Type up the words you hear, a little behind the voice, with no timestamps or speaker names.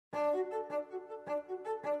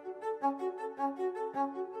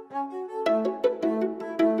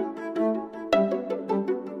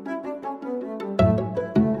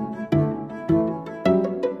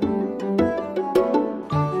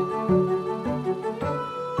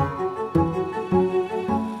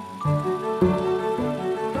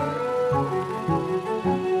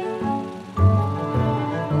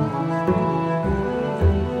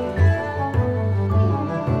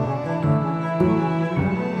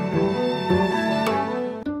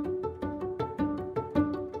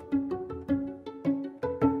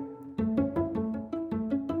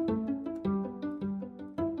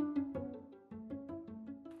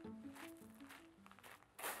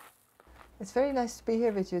It's very nice to be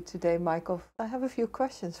here with you today, Michael. I have a few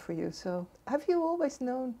questions for you. So, have you always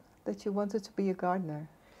known that you wanted to be a gardener?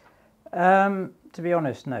 To be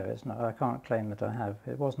honest, no, it's not. I can't claim that I have.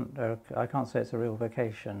 It wasn't. I can't say it's a real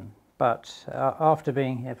vocation. But after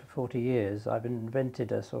being here for 40 years, I've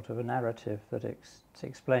invented a sort of a narrative that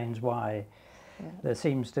explains why there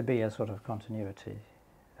seems to be a sort of continuity,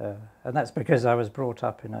 and that's because I was brought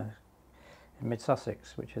up in mid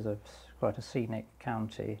Sussex, which is quite a scenic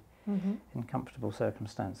county. In comfortable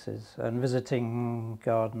circumstances, and visiting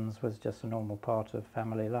gardens was just a normal part of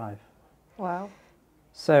family life. Wow.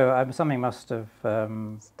 So something must have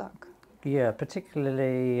stuck. Yeah,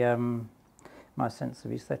 particularly my sense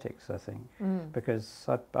of aesthetics, I think, because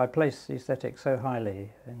I place aesthetics so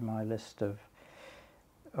highly in my list of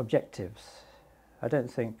objectives. I don't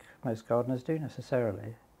think most gardeners do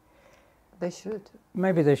necessarily. They should.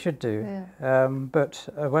 Maybe they should do. Yeah. But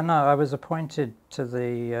when I was appointed to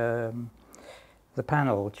the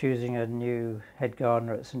panel choosing a new head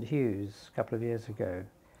gardener at St Hugh's a couple of years ago,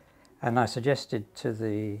 and I suggested to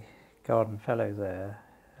the garden fellow there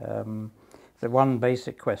that one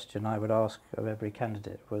basic question I would ask of every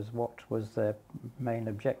candidate was what was their main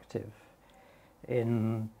objective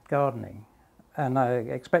in gardening. And I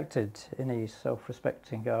expected any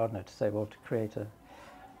self-respecting gardener to say, well, to create a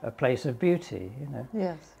place of beauty, you know.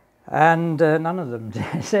 Yes. And none of them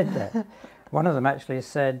said that. One of them actually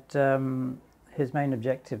said his main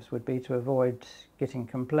objectives would be to avoid getting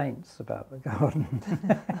complaints about the garden,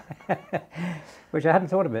 which I hadn't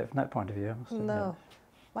thought of it from that point of view, I must admit. No.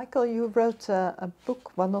 Michael, you wrote a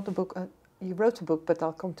book, well, not a book, you wrote a book, but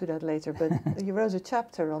I'll come to that later, but you wrote a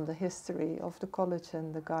chapter on the history of the college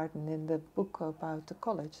and the garden in the book about the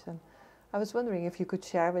college. And I was wondering if you could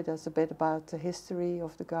share with us a bit about the history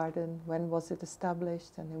of the garden, when was it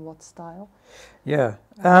established and in what style? Yeah.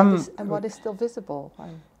 And what is still visible?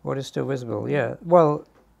 What is still visible, yeah. Well,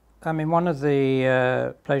 I mean, one of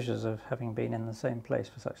the pleasures of having been in the same place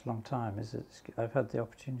for such a long time is that I've had the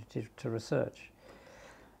opportunity to research.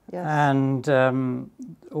 Yes. And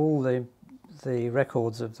all the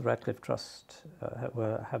records of the Radcliffe Trust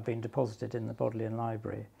have been deposited in the Bodleian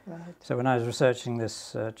Library. Right. So when I was researching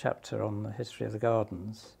this chapter on the history of the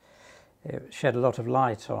gardens, it shed a lot of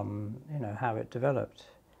light on, you know, how it developed.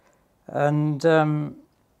 And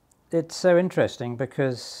it's so interesting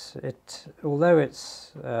because although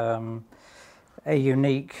it's a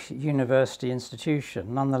unique university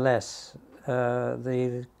institution, nonetheless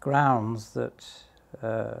the grounds that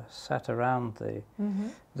sat around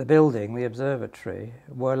the building, the observatory,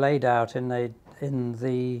 were laid out in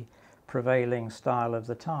the prevailing style of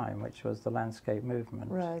the time, which was the landscape movement,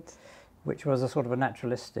 Right. which was a sort of a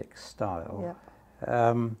naturalistic style.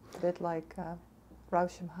 Yeah. A bit like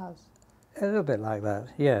Rousham House. A little bit like that,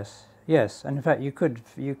 yes, yes. And in fact, you could,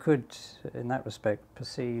 in that respect,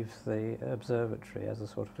 perceive the observatory as a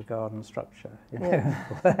sort of a garden structure, you know.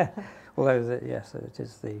 Yeah. Although, yes, it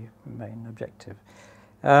is the main objective.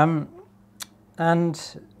 And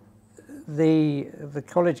the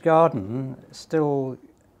college garden still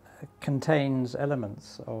contains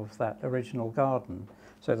elements of that original garden.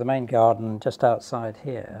 So the main garden just outside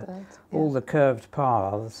here, all the curved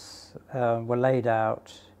paths were laid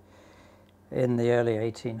out in the early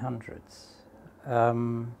 1800s.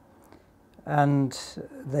 And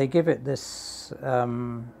they give it this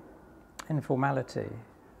informality.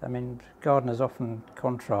 I mean, gardeners often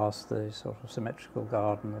contrast the sort of symmetrical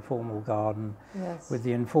garden, the formal garden, with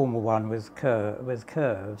the informal one with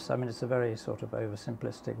curves. I mean, it's a very sort of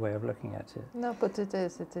oversimplistic way of looking at it. No, but it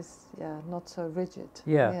is, yeah, not so rigid.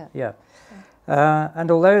 Yeah. And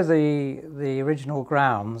although the original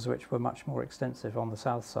grounds, which were much more extensive on the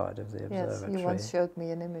south side of the observatory. Yes, you once showed me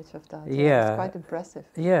an image of that. Yeah. It's quite impressive.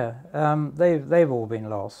 Yeah, they've all been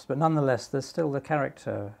lost, but nonetheless, there's still the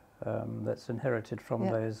character that's inherited from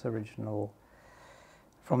the original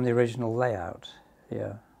layout.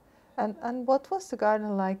 Yeah. And what was the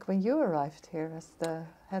garden like when you arrived here as the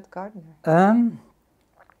head gardener?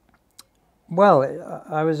 Well,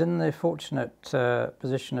 I was in the fortunate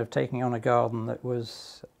position of taking on a garden that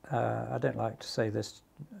was, I don't like to say this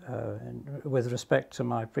with respect to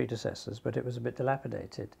my predecessors, but it was a bit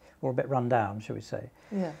dilapidated, or a bit run down, shall we say.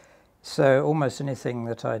 Yeah. So almost anything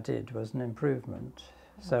that I did was an improvement.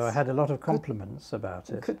 So I had a lot of compliments about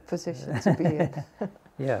it. Good position to be in.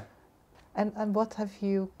 Yeah. And what have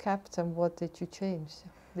you kept and what did you change?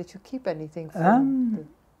 Did you keep anything from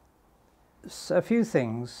a few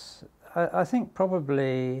things. I think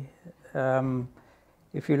probably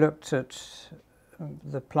if you looked at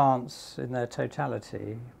the plants in their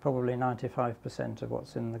totality, probably 95% of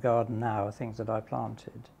what's in the garden now are things that I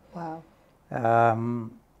planted. Wow.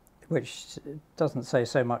 Which doesn't say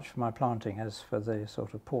so much for my planting as for the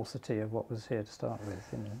sort of paucity of what was here to start with,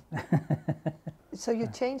 you know. So you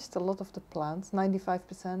changed a lot of the plants,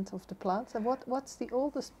 95% of the plants. And what's the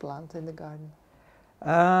oldest plant in the garden?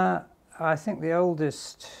 I think the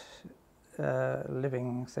oldest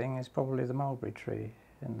living thing is probably the mulberry tree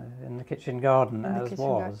in the kitchen garden,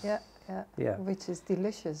 yeah, which is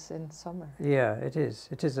delicious in summer. Yeah, it is.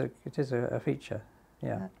 It is a feature.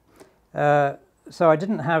 Yeah. So I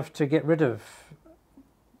didn't have to get rid of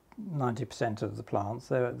 90% of the plants.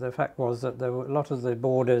 The fact was that there were a lot of the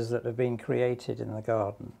borders that have been created in the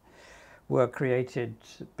garden were created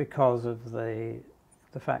because of the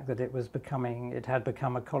fact that it had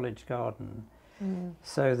become a college garden. Mm.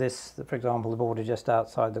 So this, for example, the border just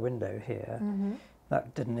outside the window here,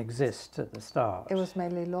 that didn't exist at the start. It was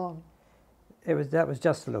mainly lawn. That was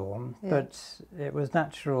just lawn, but it was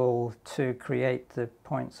natural to create the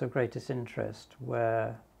points of greatest interest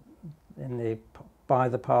where by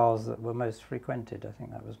the paths that were most frequented. I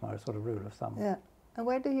think that was my sort of rule of thumb. Yeah. And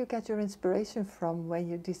where do you get your inspiration from when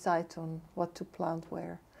you decide on what to plant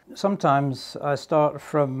where? Sometimes I start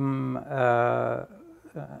from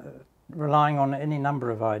relying on any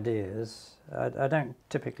number of ideas. I don't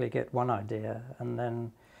typically get one idea and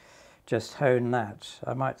then just hone that.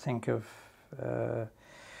 I might think of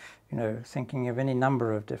thinking of any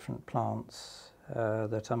number of different plants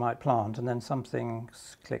that I might plant, and then something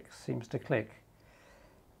seems to click.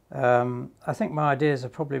 I think my ideas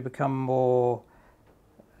have probably become more,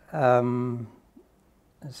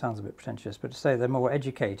 it sounds a bit pretentious, but to say they're more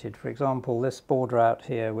educated. For example, this border out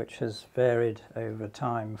here, which has varied over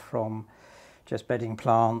time from just bedding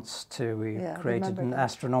plants to we created an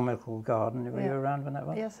astronomical garden. Were you around when that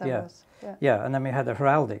was? Yes, I was. Yeah. Yeah, and then we had a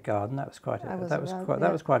heraldic garden. That was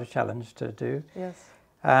quite a challenge to do. Yes.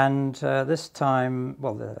 And this time,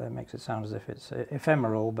 well, it makes it sound as if it's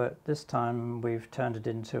ephemeral, but this time we've turned it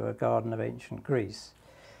into a garden of ancient Greece.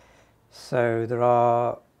 So there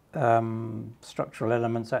are structural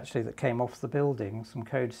elements actually that came off the building, some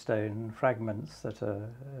codestone fragments that are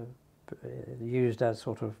used as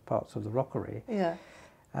sort of parts of the rockery. Yeah.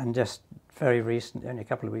 And just very recently, only a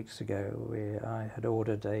couple of weeks ago, I had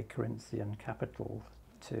ordered a Corinthian capital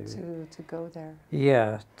to go there.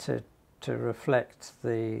 Yeah, to reflect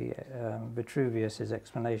the Vitruvius's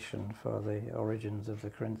explanation for the origins of the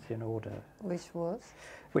Corinthian order. Which was?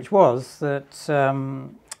 Which was that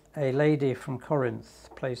a lady from Corinth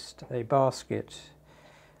placed a basket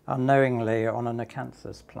unknowingly on an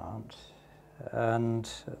acanthus plant, and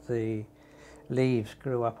the leaves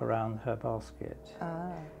grew up around her basket.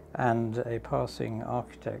 Ah. And a passing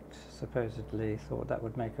architect supposedly thought that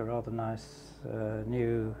would make a rather nice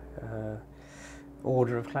new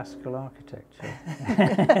order of classical architecture.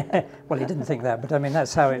 Well, he didn't think that, but I mean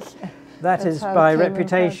that's how it. That is by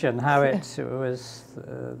reputation how it was.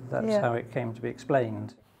 That's how it came to be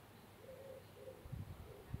explained.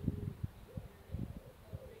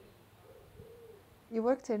 You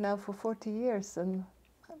worked here now for 40 years, and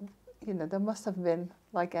you know there must have been,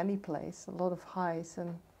 like any place, a lot of highs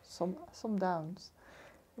and some downs.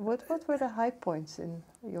 What were the high points in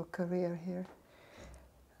your career here?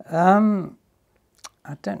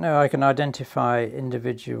 I don't know. I can identify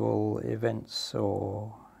individual events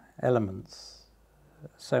or elements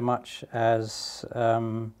so much as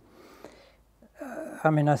I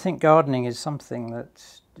mean, I think gardening is something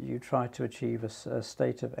that you try to achieve a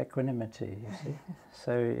state of equanimity, you see.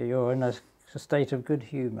 So you're in a state of good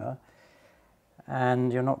humour,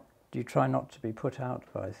 and you try not to be put out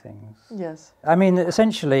by things. Yes. I mean,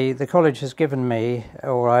 essentially, the college has given me,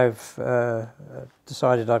 or I've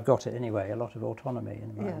decided I've got it anyway, a lot of autonomy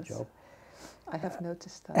in my job. I have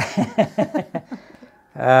noticed that.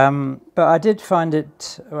 But I did find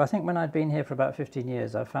it, I think when I'd been here for about 15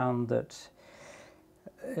 years, I found that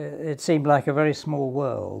it seemed like a very small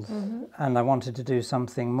world, and I wanted to do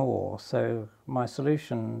something more. So my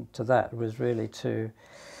solution to that was really to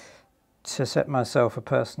to set myself a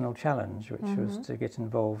personal challenge, which was to get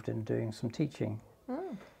involved in doing some teaching,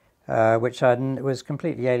 which was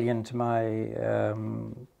completely alien to my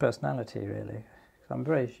personality, really. I'm a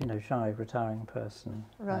very, shy, retiring person,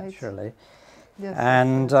 naturally. Yes,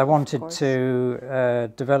 and I wanted to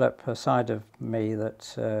develop a side of me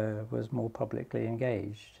that was more publicly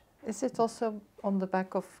engaged. Is it also on the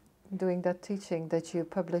back of doing that teaching that you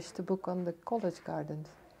published a book on the college gardens?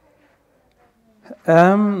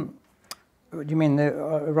 What do you mean,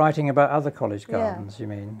 writing about other college gardens, you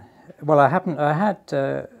mean? Well, I had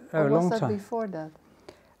a long time. Before that?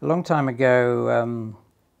 A long time ago,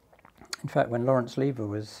 in fact, when Lawrence Lever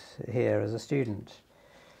was here as a student,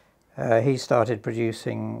 he started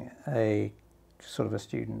producing a sort of a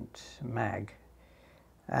student mag.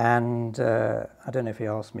 And I don't know if he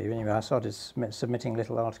asked me, but anyway, I started submitting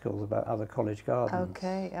little articles about other college gardens.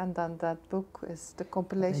 Okay, and then that book is the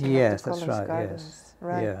compilation of the college gardens. Yes,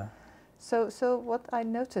 right. Yeah. So what I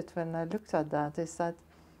noted when I looked at that is that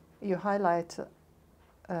you highlight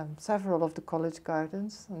several of the college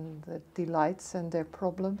gardens and the delights and their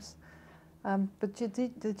problems, but the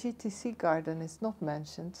GTC garden is not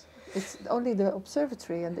mentioned. It's only the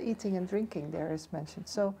observatory and the eating and drinking there is mentioned.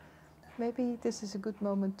 So maybe this is a good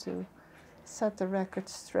moment to set the record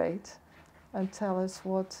straight and tell us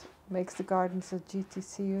what makes the gardens at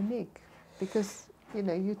GTC unique. Because,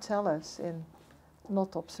 you tell us in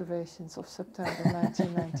Not Observations of September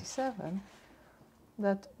 1997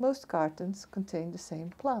 that most gardens contain the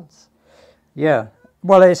same plants. Yeah,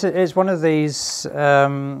 well, it's one of these.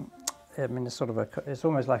 It's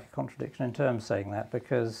almost like a contradiction in terms saying that,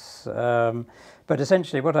 because, but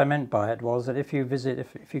essentially what I meant by it was that if you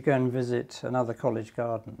go and visit another college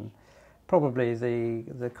garden, probably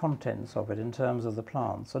the contents of it in terms of the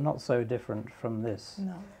plants are not so different from this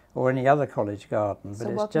or any other college garden, but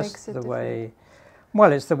it's just the way.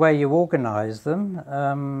 Well, it's the way you organise them.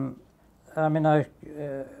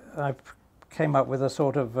 I came up with a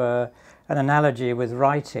sort of an analogy with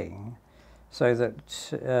writing, so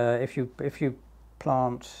that if you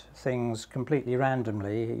plant things completely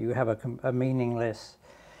randomly, you have a meaningless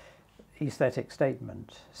aesthetic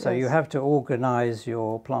statement. So you have to organise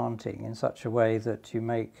your planting in such a way that you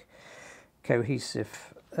make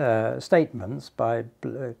cohesive statements by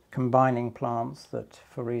combining plants that,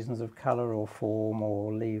 for reasons of colour or form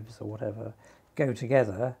or leaves or whatever, go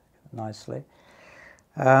together nicely.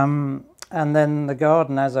 And then the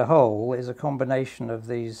garden as a whole is a combination of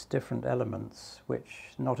these different elements,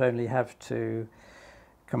 which not only have to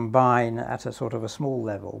combine at a sort of a small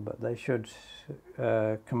level, but they should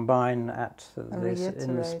combine at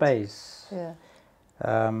in the space. Yeah.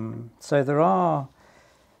 So there are.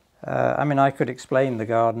 I could explain the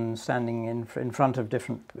garden standing in front of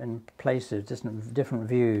different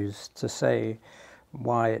views to say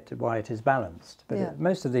why it is balanced. But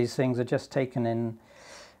most of these things are just taken in.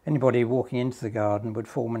 Anybody walking into the garden would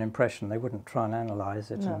form an impression. They wouldn't try and analyse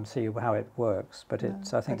it and see how it works. But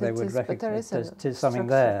I think they would recognise there's something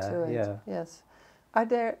there. Yeah. Yes. Are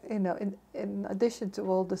there, in addition to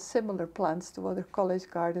all the similar plants to other college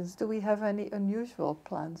gardens, do we have any unusual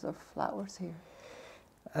plants or flowers here?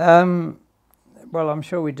 Well, I'm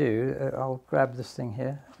sure we do. I'll grab this thing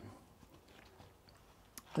here.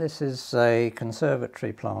 This is a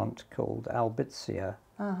conservatory plant called Albizia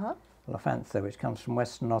Lophantha, which comes from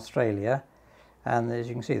Western Australia, and as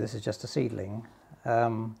you can see, this is just a seedling.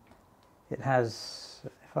 It has,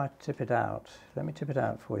 if I tip it out, let me tip it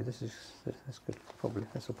out for you. This will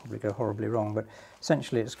probably go horribly wrong, but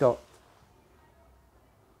essentially it's got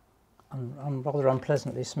rather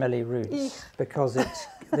unpleasantly smelly roots because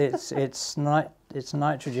it's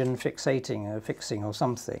nitrogen fixing or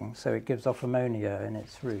something, so it gives off ammonia in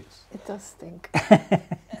its roots. It does stink.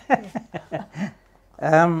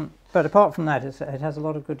 But apart from that, it has a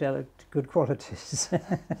lot of good qualities.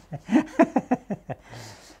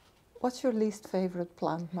 What's your least favourite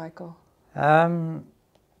plant, Michael?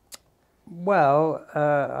 Well,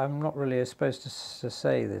 I'm not really supposed to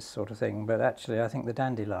say this sort of thing, but actually I think the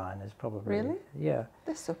dandelion is probably... Really? Yeah.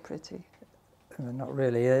 They're so pretty. Not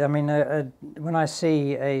really. I mean, when I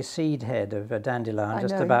see a seed head of a dandelion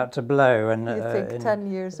just about to blow... and you think 10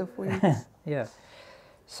 years of weeds. Yeah.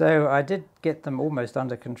 So I did get them almost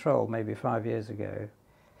under control maybe 5 years ago.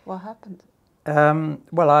 What happened?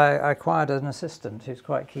 Well, I acquired an assistant who's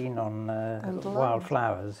quite keen on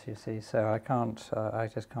wildflowers, you see, so I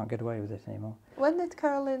just can't get away with it anymore. When did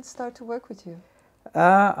Caroline start to work with you?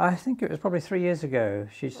 I think it was probably 3 years ago.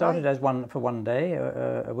 She started as for 1 day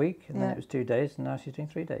a week, and then it was 2 days, and now she's doing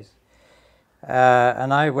 3 days.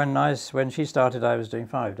 And when she started, I was doing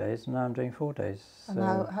 5 days, and now I'm doing 4 days. So.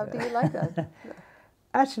 And how do you like that?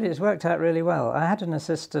 Actually, it's worked out really well. I had an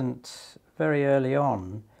assistant very early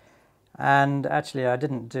on, and actually I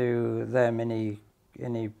didn't do them any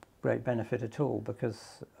great benefit at all,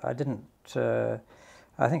 because I didn't.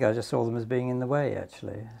 I think I just saw them as being in the way,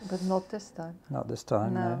 actually. But not this time. Not this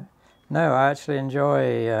time. No. No, I actually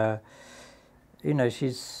enjoy. You know,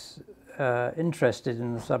 she's interested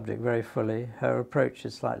in the subject very fully. Her approach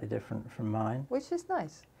is slightly different from mine. Which is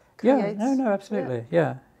nice. Yeah. No, absolutely.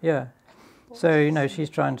 Yeah. So, you know, she's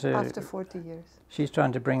trying to... After 40 years. She's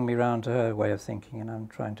trying to bring me round to her way of thinking, and I'm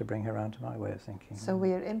trying to bring her round to my way of thinking. So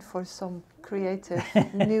we are in for some creative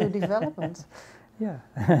new developments. Yeah.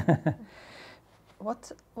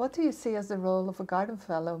 What do you see as the role of a garden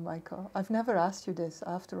fellow, Michael? I've never asked you this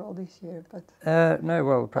after all these years, but... no,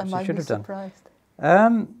 well, perhaps you should have done. I might be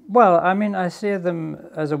surprised. Well, I mean, I see them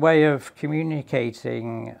as a way of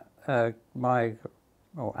communicating our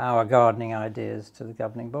gardening ideas to the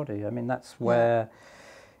governing body. I mean, that's where,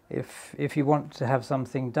 if you want to have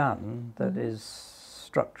something done that is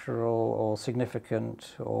structural or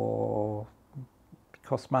significant or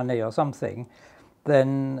costs money or something,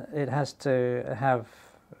 then it has to have,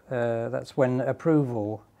 that's when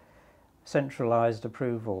approval, centralised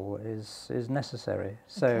approval is necessary.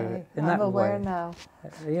 So in that way, I'm aware now.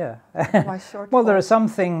 Yeah. My short well, there are some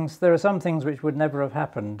things which would never have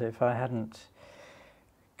happened if I hadn't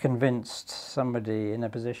convinced somebody in a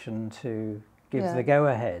position to give the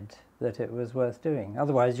go-ahead that it was worth doing.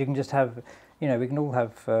 Otherwise, you can just have, you know, we can all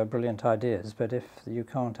have brilliant ideas, but if you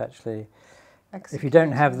can't actually, if you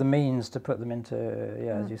don't have the means to put them into,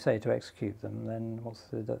 as you say, to execute them, then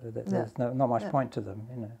there's not much point to them,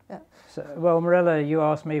 you know. Yeah. So, well, Marella, you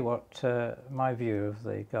asked me what my view of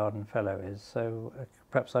the garden fellow is, so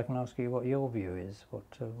perhaps I can ask you what your view is.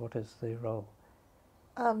 What is the role?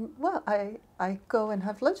 Well, I go and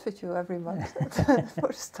have lunch with you every month for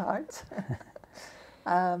a start.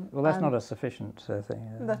 Well, that's not a sufficient thing.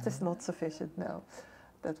 That is not sufficient, no.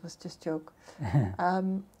 That was just joke.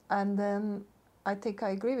 And then I think I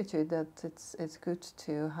agree with you that it's good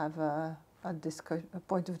to have a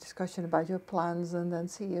point of discussion about your plans, and then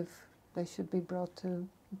see if they should be brought to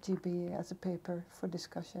GB as a paper for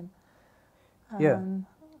discussion.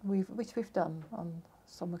 Which we've done on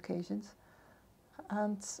some occasions.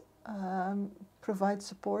 And provide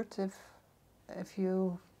support if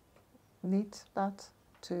you need that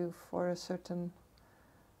for a certain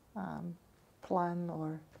plan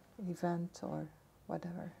or event or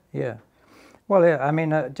whatever. Yeah. Well, yeah, I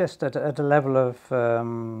mean, just at a level of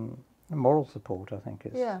moral support, I think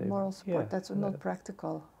it's... Yeah, moral support. That's not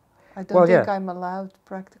practical. I don't well, think I'm allowed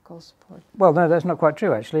practical support. Well, no, that's not quite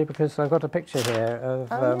true, actually, because I've got a picture here of...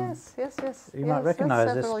 yes. You might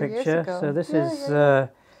recognise this picture. So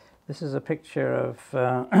this is a picture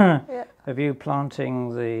of you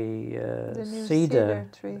planting the cedar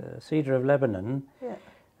tree. Cedar of Lebanon. Yeah.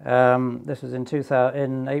 This was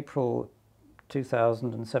in April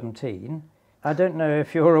 2017. I don't know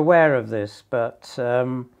if you're aware of this, but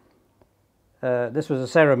this was a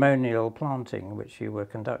ceremonial planting which you were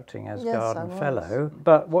conducting as Garden Fellow.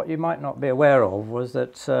 But what you might not be aware of was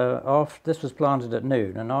that this was planted at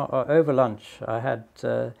noon, and over lunch I had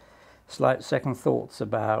slight second thoughts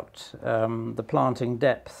about the planting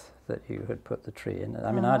depth that you had put the tree in.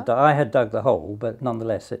 I mean, I had dug the hole, but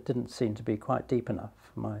nonetheless it didn't seem to be quite deep enough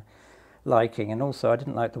for my liking, and also I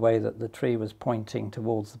didn't like the way that the tree was pointing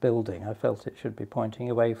towards the building. I felt it should be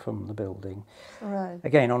pointing away from the building. Right.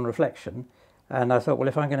 Again, on reflection. And I thought, well,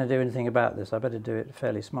 if I'm going to do anything about this, I better do it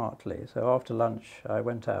fairly smartly. So after lunch, I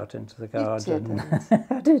went out into the garden.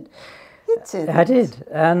 I did. You did. I did.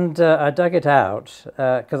 And I dug it out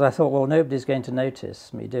because I thought, well, nobody's going to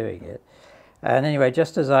notice me doing it. And anyway,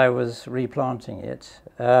 just as I was replanting it,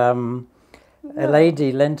 a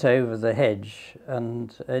lady leant over the hedge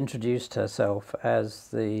and introduced herself as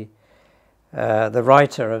the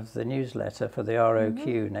writer of the newsletter for the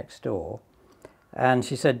ROQ next door. And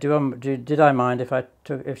she said, did I mind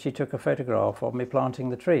if she took a photograph of me planting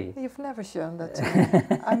the tree? You've never shown that to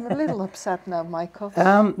me. I'm a little upset now, Michael.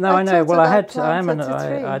 No, I know. Well,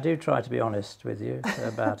 I do try to be honest with you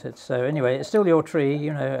about it. So anyway, it's still your tree,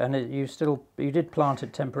 you know, and you did plant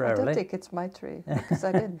it temporarily. I don't think it's my tree because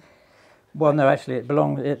I didn't. Well, no, actually, it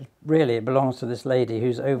belongs to this lady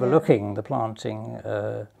who's overlooking the planting.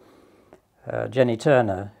 Jenny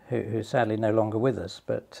Turner, who's sadly no longer with us,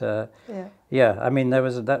 but I mean,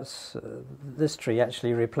 this tree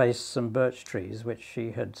actually replaced some birch trees which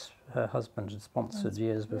her husband had sponsored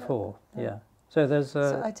years before. Yeah. So there's.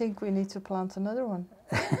 So I think we need to plant another one.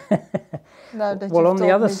 Now that well, on the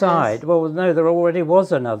other side, well, no, there already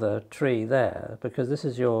was another tree there because this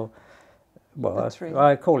is your Well, tree.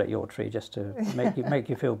 I call it your tree just to make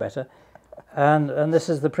you feel better. And this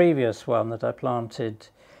is the previous one that I planted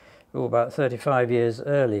about 35 years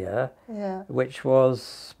earlier, Yeah. which was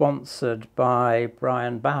sponsored by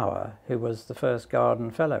Brian Bauer, who was the first garden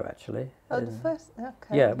fellow, actually. Oh, the first?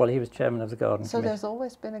 Okay. Yeah, well, he was chairman of the garden So committee. there's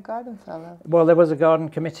always been a garden fellow? Well, there was a garden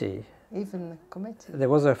committee. Even a committee? There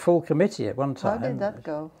was a full committee at one time. How did that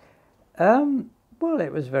go? Well,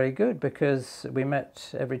 it was very good because we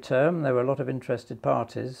met every term. There were a lot of interested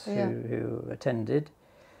parties who attended.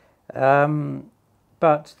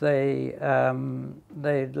 But they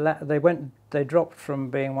dropped from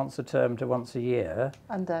being once a term to once a year.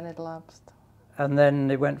 And then it lapsed. And then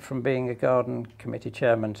it went from being a garden committee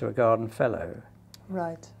chairman to a garden fellow.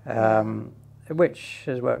 Right. Which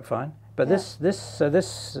has worked fine. But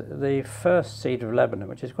the first seed of Lebanon,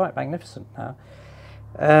 which is quite magnificent now,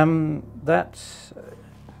 that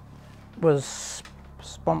was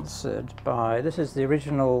sponsored by, this is the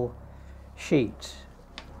original sheet.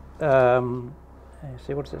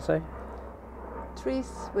 See, what does it say?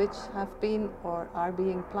 Trees which have been or are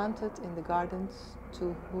being planted in the gardens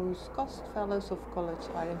to whose cost fellows of college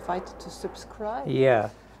are invited to subscribe. Yeah.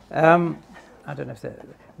 I don't know if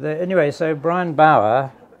anyway, so Brian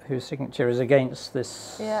Bauer, whose signature is against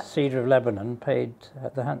this cedar of Lebanon, paid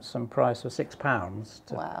the handsome price of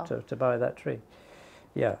 £6 to buy that tree.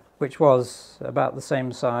 Yeah, which was about the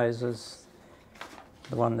same size as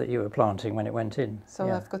the one that you were planting when it went in. So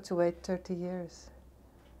I've got to wait 30 years.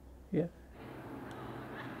 Yeah.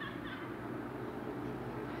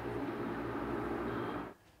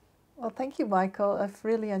 Well, thank you, Michael. I've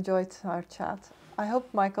really enjoyed our chat. I hope,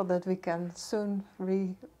 Michael, that we can soon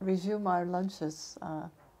resume our lunches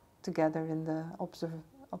together in the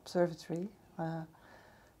observatory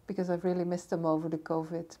because I've really missed them over the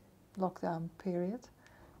COVID lockdown period.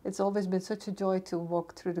 It's always been such a joy to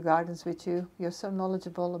walk through the gardens with you. You're so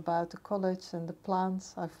knowledgeable about the college and the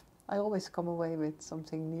plants. I always come away with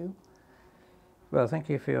something new. Well, thank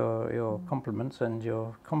you for your compliments and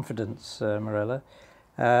your confidence, Marella.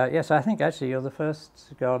 Yes, I think actually you're the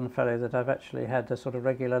first garden fellow that I've actually had a sort of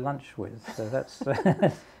regular lunch with. So that's,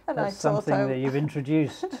 that's something that you've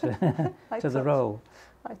introduced to the role.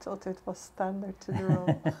 I thought it was standard to the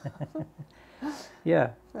role. Yeah.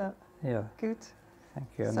 Yeah. Good. Thank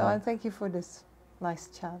you. So I thank you for this nice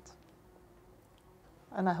chat.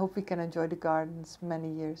 And I hope we can enjoy the gardens many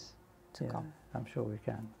years to come. I'm sure we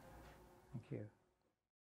can. Thank you.